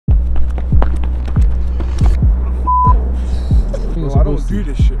do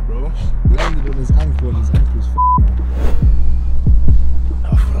this shit, bro. Landed on his ankle and his ankle's f***ing up.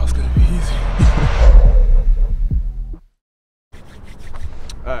 I thought that was gonna be easy.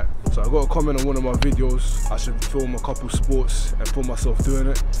 Alright, so I got a comment on one of my videos. I should film a couple sports and film myself doing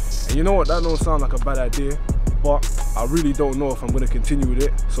it. And you know what, that don't sound like a bad idea, but I really don't know if I'm gonna continue with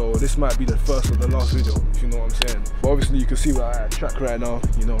it. So this might be the first or the last video, if you know what I'm saying. But obviously you can see where I'm at track right now,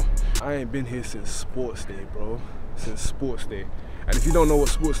 you know. I ain't been here since sports day, bro. Since sports day. And if you don't know what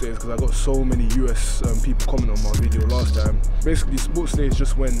sports day is, because I got so many US people comment on my video last time. Basically, sports day is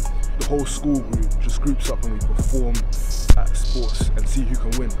just when the whole school group just groups up and we perform at sports and see who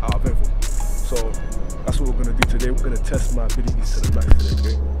can win out of everyone. So that's what we're gonna do today. We're gonna test my abilities to the max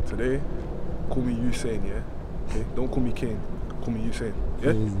today, okay? Today, call me Lucane, yeah? Okay? Don't call me Kane, call me Lucane,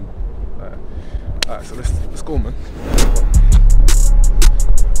 yeah? Crazy. Alright, so let's go, man.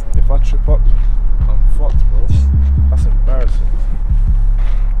 If I trip up, I'm fucked, bro. That's embarrassing.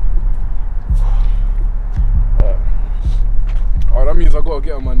 Oh, that means I gotta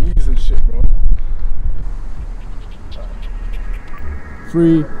get on my knees and shit, bro.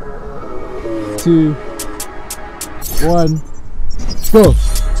 3, 2, 1, go!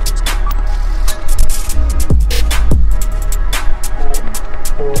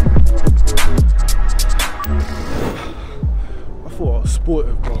 I thought I was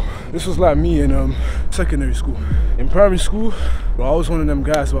sportive, bro. This was like me in secondary school. In primary school, bro, I was one of them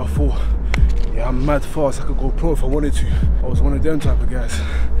guys where I thought, yeah, I'm mad fast, I could go pro if I wanted to. I was one of them type of guys.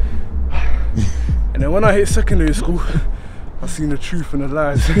 And then when I hit secondary school, I seen the truth and the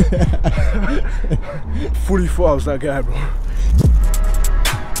lies. Fully thought I was that guy, bro.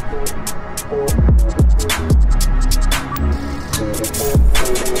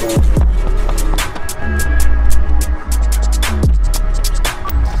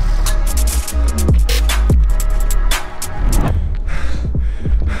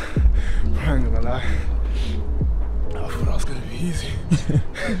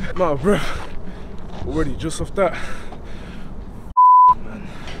 Nah, bro. Already just off that. Man.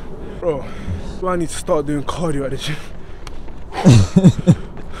 Bro, do I need to start doing cardio at the gym?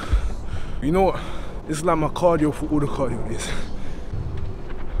 You know what? This is like my cardio for all the cardio days.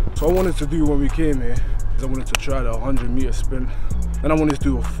 So I wanted to do when we came here is I wanted to try the 100-meter sprint. Then I wanted to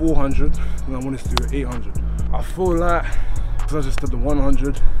do a 400, and I wanted to do an 800. I feel like, because I just did the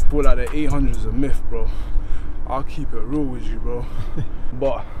 100, I feel like the 800 is a myth, bro. I'll keep it real with you, bro.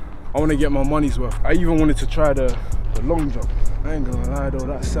 But I want to get my money's worth. I even wanted to try the long jump. I ain't gonna lie though,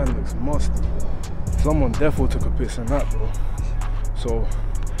 that sand looks musty. Someone defo took a piss in that, bro. So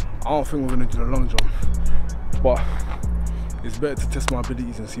I don't think we're gonna do the long jump. But it's better to test my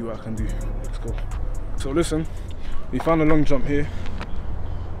abilities and see what I can do. Let's go. So listen, we found a long jump here.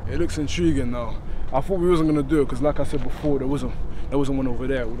 It looks intriguing now. I thought we wasn't gonna do it because like I said before, there wasn't one over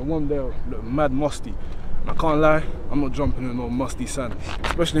there. The one there looked mad musty. And I can't lie, I'm not jumping in no musty sand.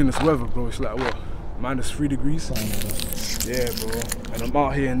 Especially in this weather, bro. It's like what? -3 degrees? Yeah, bro. And I'm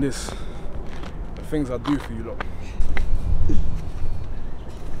out here in this. The things I do for you lot.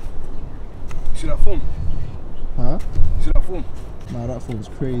 See that form? Huh? See that form? Nah, that form's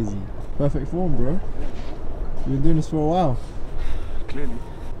crazy. Perfect form, bro. You've been doing this for a while. Clearly.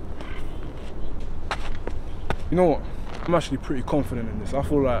 You know what? I'm actually pretty confident in this. I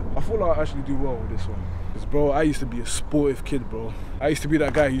feel like I actually do well with this one. Because bro, I used to be a sportive kid, bro. I used to be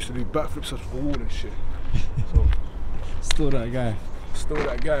that guy who used to do backflips off the wall and shit. So Still that guy. still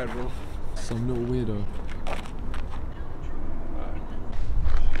that guy, bro. Some little weirdo.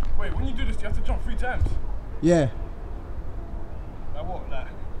 Wait, when you do this, you have to jump 3 times. Yeah. Like what? Like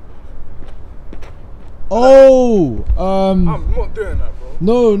Oh! I'm not doing that, bro.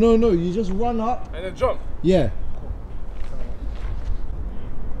 No. You just run up. And then jump. Yeah.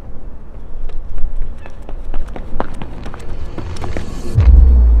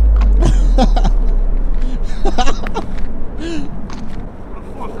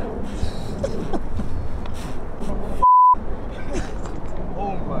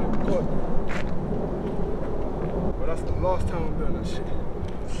 Oh my god. But that's the last time I'm doing that shit.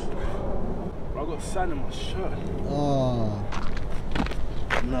 Bro, I got sand in my shirt. Ah.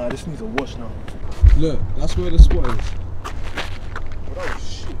 Nah, this needs a wash now. Look, that's where the spot is. But that was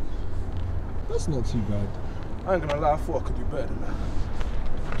shit. That's not too bad. I ain't gonna lie, I thought I could do better than that.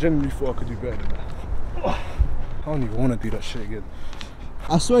 I genuinely thought I could do better than that. I don't even want to do that shit again.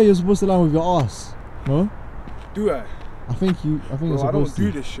 I swear you're supposed to land with your ass. No? Do I? I think Bro, you're supposed I don't to.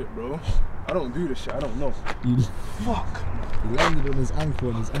 do this shit, bro. I don't do this shit, I don't know. You Fuck. landed on his ankle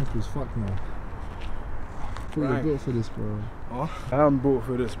and his ankle's fucked now. I thought you were Right. built for this, bro. Huh? I am built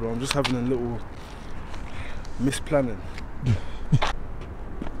for this, bro. I'm just having a little misplanning.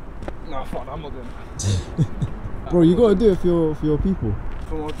 Nah, fuck, I'm not doing that. Bro, you gotta do it for your people.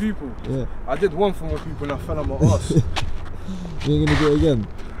 For my people? Yeah. I did one for my people and I fell on my ass. You ain't gonna do it again?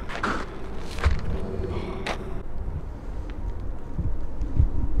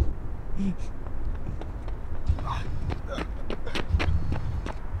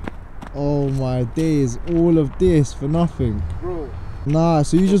 Oh my days, all of this for nothing. Bro. Nah,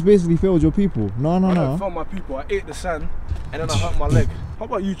 so you just basically failed your people. No. I failed my people. I ate the sand and then I hurt my leg. How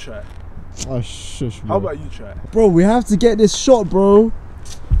about you try it? Oh, shush, bro. How about you try it? Bro, we have to get this shot, bro.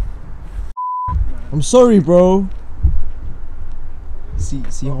 I'm sorry, bro. See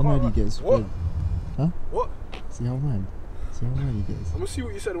how mad he gets. What? Huh? What? See how mad he gets. I'm gonna see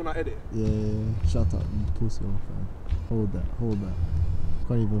what you said when I edit. Yeah. Shut up, you pussy off, man. Hold that.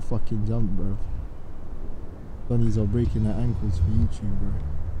 Can't even fucking jump, bro. Bunnies are breaking their ankles for YouTube, bro.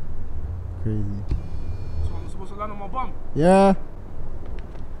 Crazy. So I'm supposed to land on my bum? Yeah.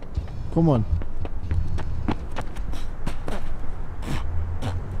 Come on.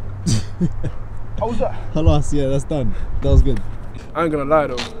 How was that? Halas, yeah, that's done. That was good. I ain't gonna lie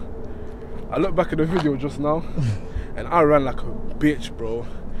though. I look back at the video just now and I ran like a bitch, bro.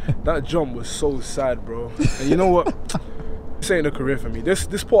 That jump was so sad, bro. And you know what? This ain't a career for me.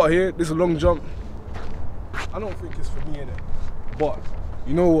 This part here, this long jump, I don't think it's for me, innit? But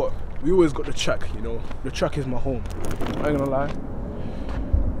you know what? We always got the track, you know? The track is my home. I ain't gonna lie.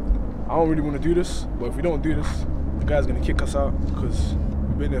 I don't really want to do this, but if we don't do this, the guy's gonna kick us out because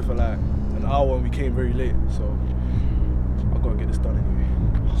we've been there for like an hour and we came very late. So I gotta get this done anyway.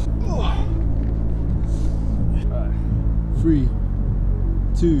 Alright. 3,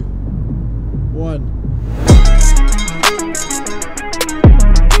 2, 1.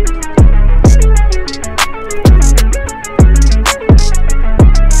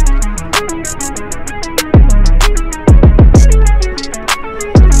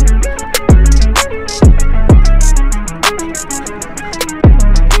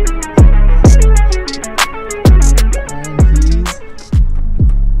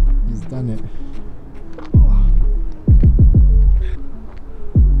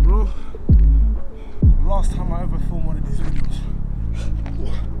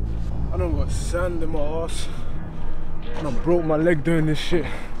 Sand in my ass and I broke my leg doing this shit.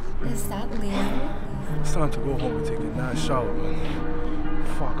 Is that Liam? It's time to go home and take a nice shower, man.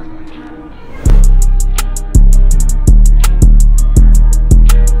 Fuck, man.